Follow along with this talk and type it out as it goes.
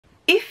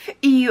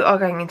you are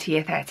going into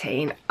year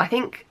 13, I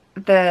think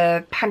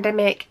the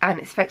pandemic and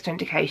its effects on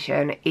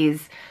education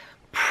is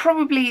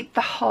probably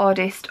the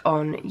hardest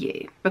on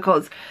you,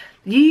 because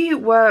you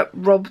were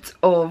robbed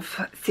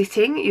of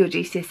sitting your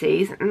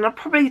GCSEs, and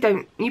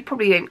you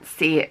probably don't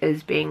see it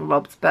as being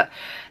robbed, but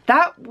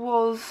that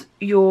was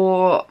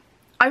your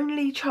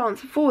only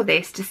chance before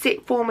this to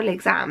sit formal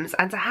exams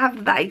and to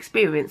have that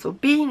experience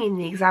of being in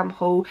the exam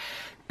hall,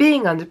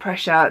 being under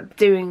pressure,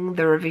 doing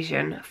the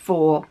revision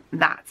for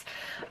that.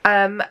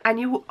 And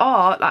you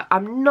are, like,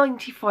 I'm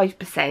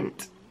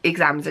 95%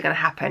 exams are going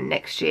to happen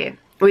next year,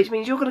 which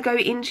means you're going to go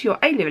into your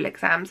A-level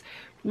exams,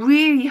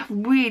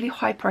 really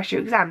high pressure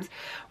exams,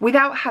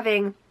 without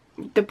having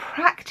the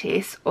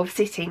practice of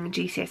sitting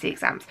GCSE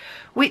exams,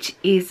 which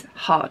is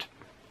hard.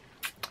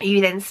 You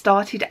then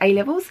started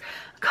A-levels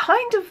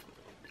kind of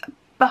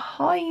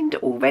behind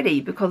already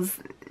because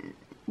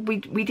we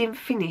didn't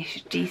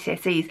finish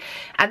GCSEs,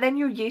 and then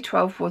your year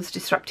 12 was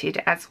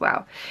disrupted as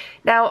well.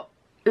 Now,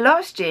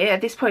 last year,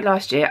 at this point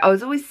last year, I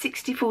was always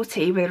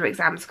 60-40 whether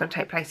exams were going to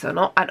take place or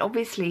not, and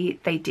obviously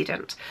they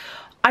didn't.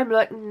 I'm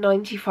like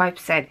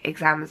 95%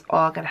 exams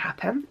are going to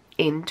happen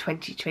in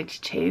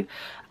 2022,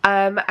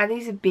 and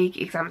these are big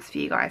exams for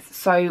you guys,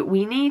 so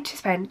we need to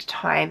spend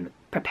time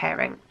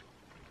preparing.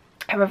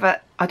 However,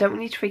 I don't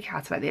want you to freak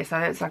out about this.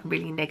 I know it's like a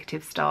really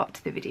negative start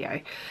to the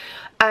video.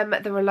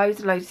 There are loads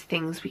and loads of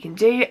things we can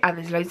do, and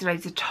there's loads and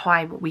loads of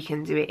time we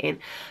can do it in.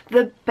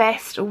 The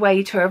best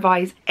way to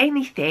revise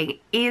anything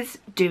is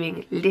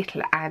doing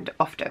little and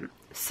often.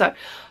 So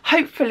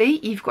hopefully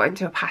you've got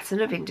into a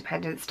pattern of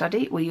independent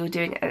study where you're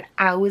doing an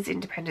hour's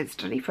independent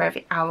study for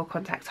every hour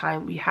contact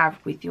time you have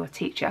with your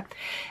teacher.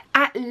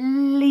 At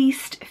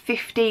least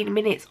 15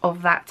 minutes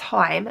of that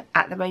time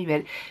at the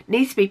moment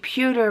needs to be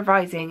purely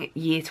revising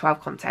year 12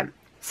 content.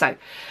 So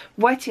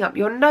writing up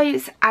your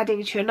notes,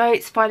 adding to your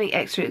notes, finding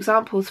extra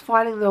examples,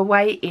 filing them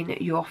away in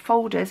your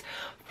folders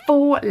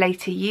for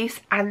later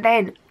use, and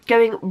then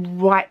going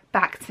right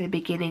back to the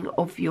beginning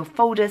of your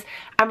folders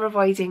and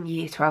revising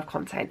year 12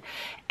 content.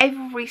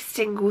 Every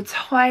single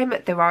time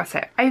there are a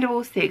set of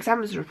A-levels, the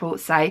examiner's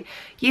reports say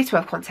year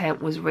 12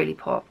 content was really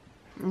poor.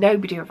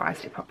 Nobody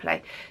revised it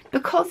properly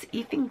because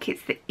you think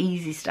it's the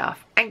easy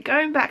stuff, and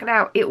going back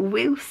now it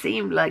will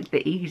seem like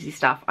the easy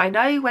stuff. I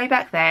know way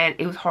back then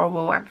it was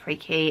horrible and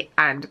freaky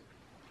and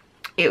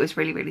it was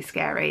really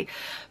scary,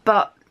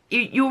 but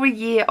you're a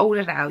year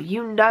older now.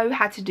 You know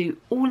how to do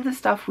all the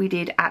stuff we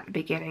did at the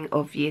beginning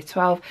of year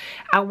 12,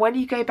 and when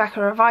you go back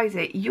and revise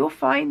it, you'll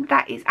find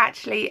that is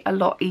actually a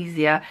lot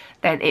easier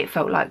than it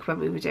felt like when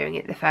we were doing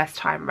it the first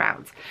time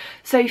round.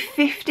 So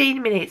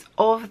 15 minutes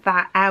of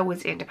that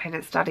hour's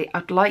independent study,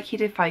 I'd like you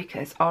to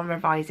focus on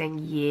revising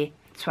year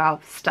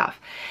 12 stuff.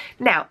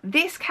 Now,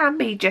 this can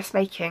be just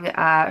making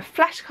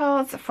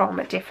flashcards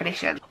from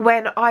definition.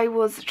 When I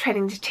was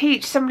training to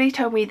teach, somebody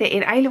told me that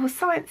in A-level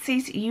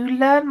sciences you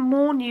learn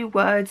more new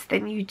words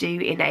than you do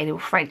in A-level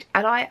French,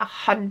 and I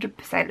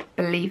 100%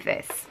 believe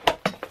this.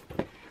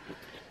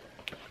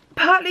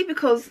 Partly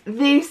because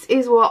this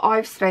is what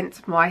I've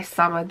spent my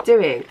summer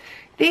doing.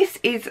 This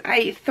is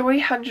a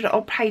 300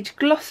 odd page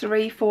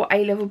glossary for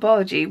A-level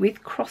biology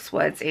with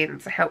crosswords in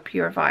to help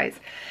you revise.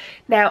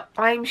 Now,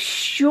 I'm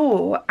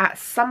sure at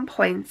some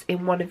point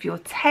in one of your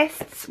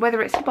tests,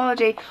 whether it's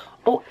biology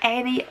or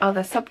any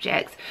other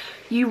subject,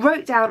 you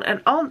wrote down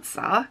an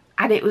answer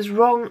and it was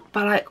wrong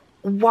by like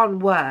one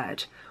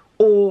word,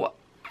 or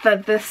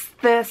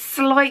the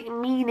slight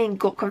meaning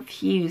got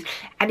confused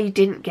and you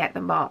didn't get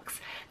the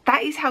marks.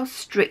 That is how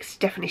strict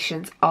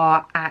definitions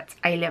are at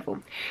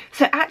A-level.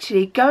 So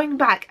actually going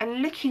back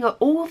and looking at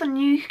all the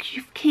new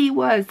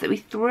keywords that we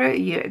threw at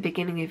you at the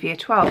beginning of year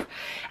 12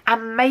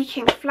 and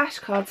making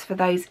flashcards for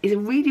those is a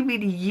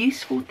really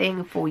useful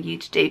thing for you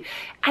to do.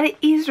 And it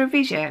is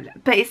revision,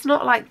 but it's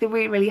not like the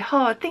really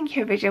hard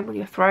thinking revision when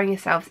you're throwing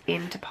yourselves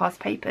into past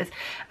papers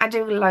and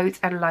doing loads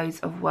and loads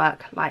of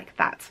work like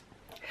that.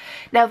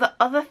 Now, the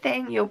other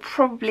thing you're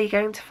probably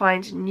going to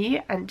find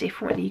new and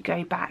different when you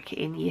go back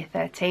in year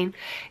 13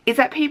 is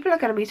that people are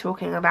going to be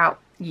talking about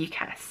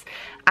Ucas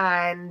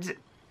and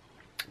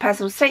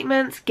personal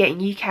statements, getting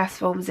Ucas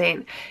forms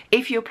in.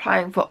 If you're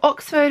applying for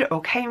Oxford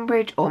or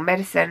Cambridge or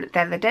medicine,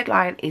 then the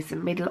deadline is the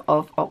middle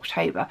of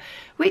October,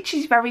 which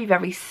is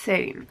very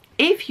soon.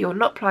 If you're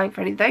not applying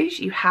for any of those,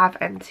 you have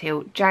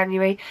until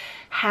January.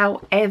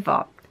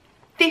 However,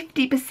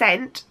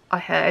 50%, I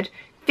heard,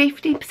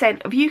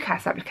 50% of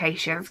Ucas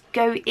applications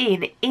go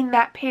in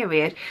that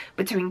period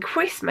between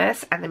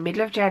Christmas and the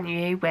middle of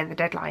January when the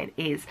deadline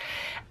is.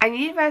 And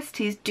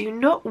universities do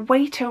not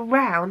wait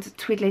around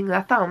twiddling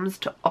their thumbs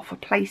to offer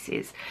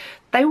places.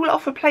 They will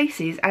offer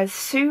places as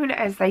soon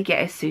as they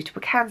get a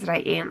suitable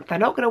candidate in. They're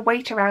not going to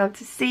wait around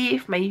to see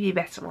if maybe a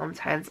better one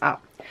turns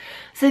up.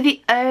 So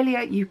the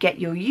earlier you get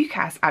your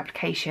Ucas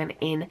application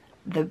in,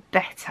 the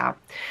better.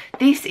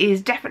 This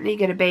is definitely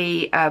going to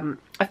be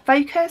a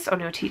focus on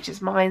your teacher's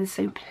minds,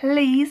 so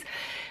please,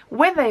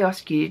 when they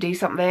ask you to do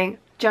something,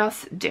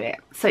 just do it.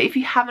 So if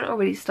you haven't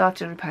already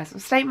started on a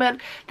personal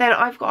statement, then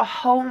I've got a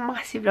whole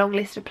massive long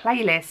list of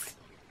playlists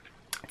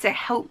to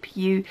help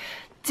you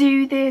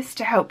do this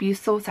to help you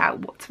sort out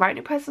what to write in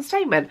your personal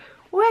statement,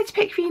 where to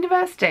pick for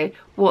university,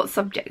 what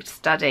subject to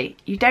study.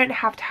 You don't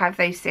have to have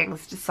those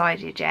things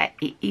decided yet.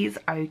 It is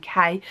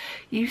okay.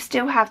 You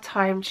still have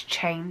time to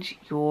change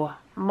your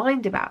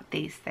mind about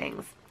these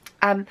things.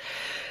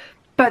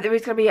 But there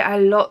is going to be a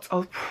lot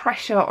of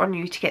pressure on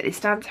you to get this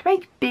done, to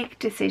make big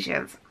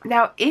decisions.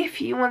 Now, if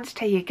you want to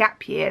take a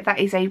gap year, that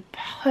is a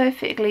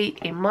perfectly,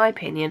 in my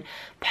opinion,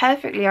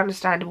 perfectly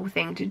understandable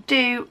thing to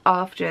do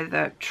after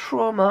the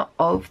trauma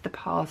of the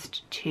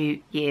past 2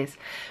 years.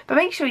 But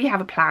make sure you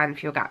have a plan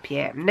for your gap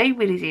year.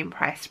 Nobody's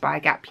impressed by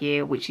a gap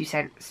year which you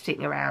sent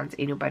sitting around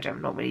in your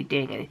bedroom not really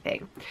doing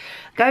anything.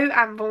 Go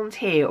and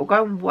volunteer, or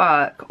go and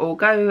work, or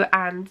go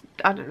and,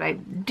 I don't know,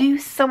 do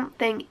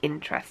something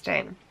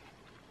interesting.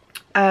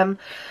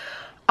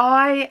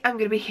 I am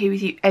going to be here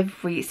with you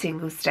every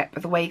single step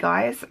of the way,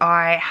 guys.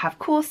 I have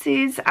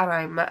courses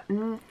and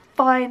I'm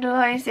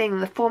finalising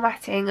the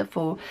formatting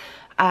for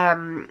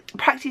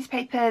practice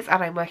papers,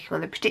 and I'm working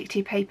on the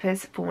predictive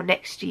papers for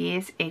next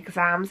year's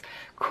exams.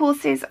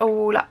 Courses are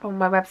all up on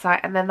my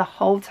website, and then the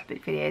whole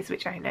topic videos,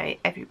 which I know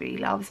everybody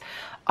loves,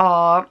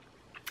 are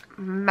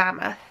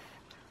mammoth.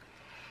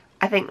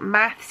 I think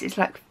maths is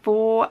like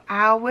 4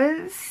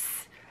 hours.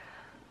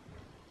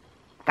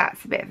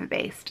 That's a bit of a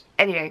beast.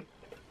 Anyway,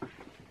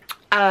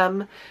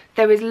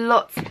 there is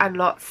lots and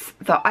lots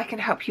that I can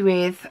help you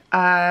with,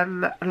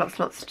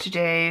 lots to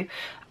do.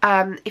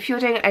 If you're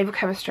doing A-level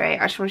chemistry,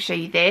 I just want to show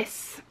you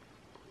this.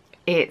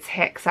 It's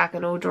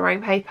hexagonal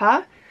drawing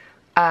paper.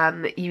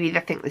 You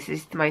either think this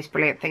is the most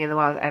brilliant thing in the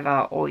world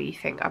ever, or you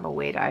think I'm a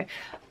weirdo.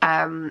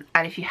 And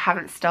if you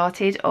haven't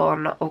started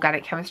on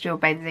organic chemistry or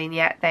benzene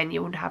yet, then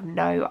you will have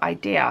no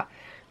idea.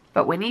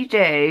 But when you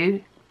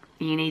do,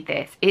 you need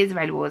this. It is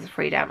available as a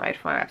free download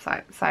from my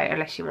website, so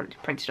unless you want to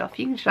print it off,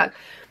 you can just like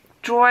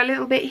draw a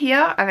little bit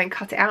here and then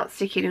cut it out,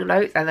 stick it in your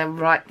notes, and then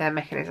write their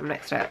mechanism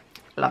next to it.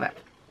 Love it.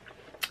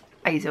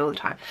 I use it all the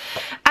time.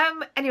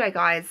 Anyway,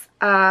 guys,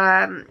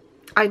 I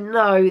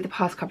know the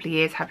past couple of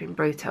years have been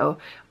brutal.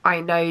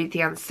 I know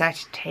the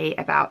uncertainty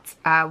about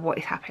what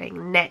is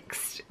happening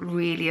next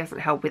really doesn't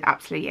help with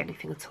absolutely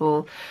anything at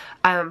all.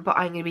 But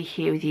I'm going to be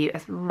here with you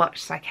as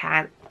much as I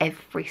can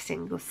every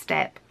single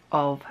step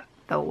of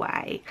the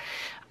way,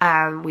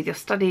 with your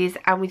studies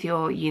and with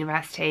your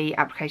university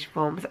application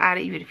forms, and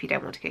even if you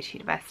don't want to go to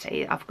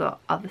university, I've got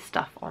other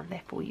stuff on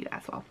there for you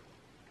as well.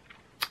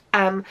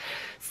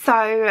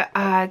 So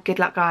good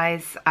luck,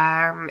 guys.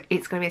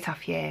 It's going to be a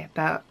tough year,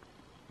 but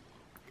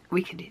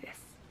we can do this.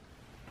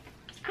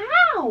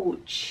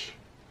 Ouch!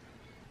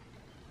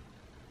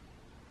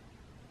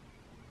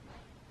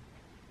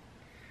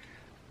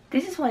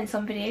 This is why in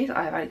some videos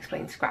I have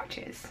unexplained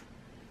scratches.